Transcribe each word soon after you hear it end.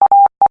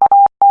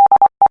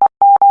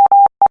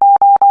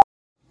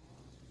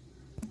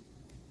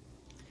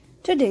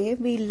Today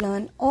we'll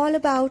learn all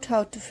about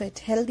how to fit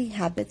healthy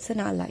habits in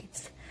our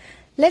lives.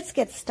 Let's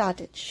get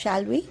started,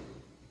 shall we?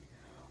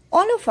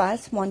 All of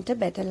us want a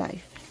better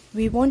life.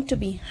 We want to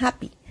be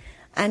happy,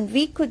 and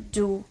we could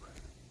do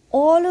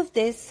all of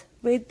this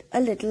with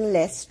a little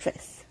less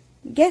stress.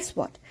 Guess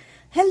what?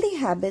 Healthy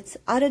habits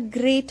are a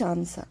great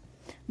answer.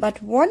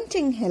 But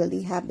wanting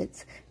healthy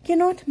habits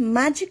cannot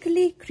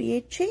magically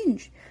create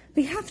change.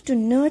 We have to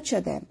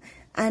nurture them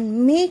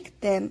and make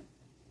them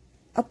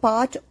a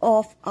part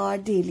of our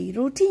daily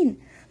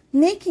routine,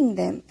 making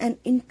them an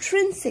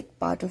intrinsic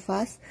part of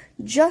us,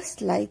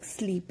 just like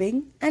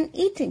sleeping and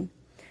eating.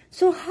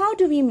 So how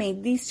do we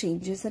make these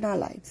changes in our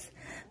lives?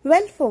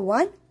 Well, for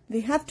one, we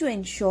have to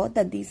ensure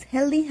that these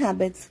healthy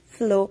habits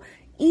flow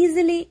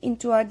easily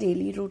into our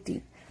daily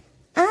routine,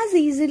 as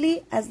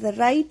easily as the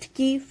right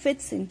key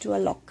fits into a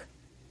lock.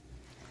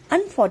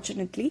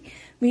 Unfortunately,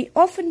 we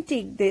often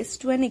take this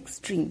to an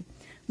extreme.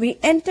 We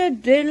enter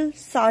drill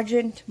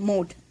sergeant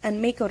mode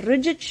and make a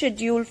rigid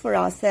schedule for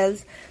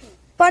ourselves,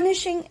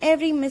 punishing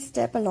every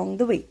misstep along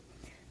the way.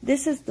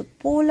 This is the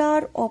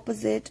polar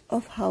opposite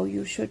of how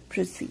you should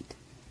proceed.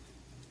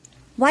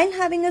 While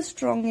having a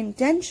strong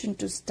intention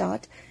to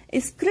start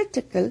is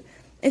critical,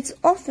 it's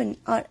often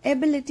our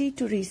ability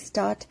to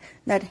restart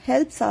that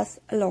helps us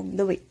along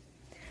the way.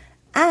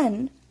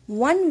 And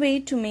one way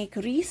to make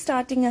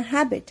restarting a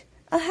habit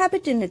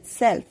in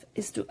itself,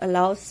 is to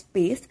allow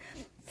space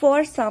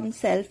for some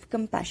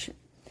self-compassion.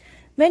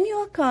 When you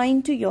are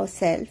kind to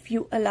yourself,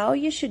 you allow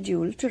your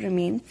schedule to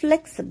remain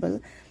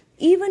flexible.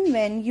 Even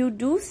when you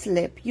do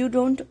slip, you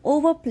don't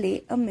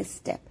overplay a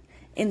misstep.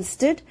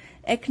 Instead,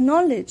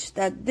 acknowledge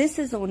that this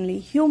is only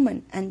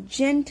human and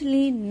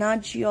gently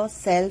nudge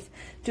yourself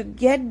to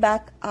get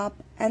back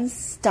up and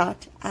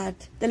start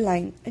at the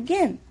line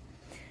again.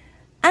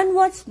 And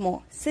what's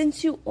more,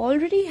 since you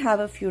already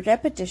have a few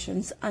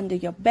repetitions under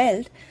your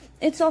belt,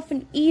 it's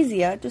often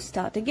easier to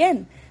start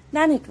again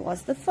than it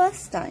was the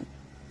first time.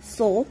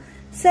 So,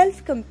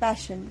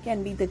 self-compassion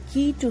can be the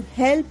key to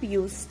help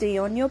you stay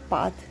on your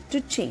path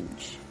to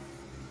change.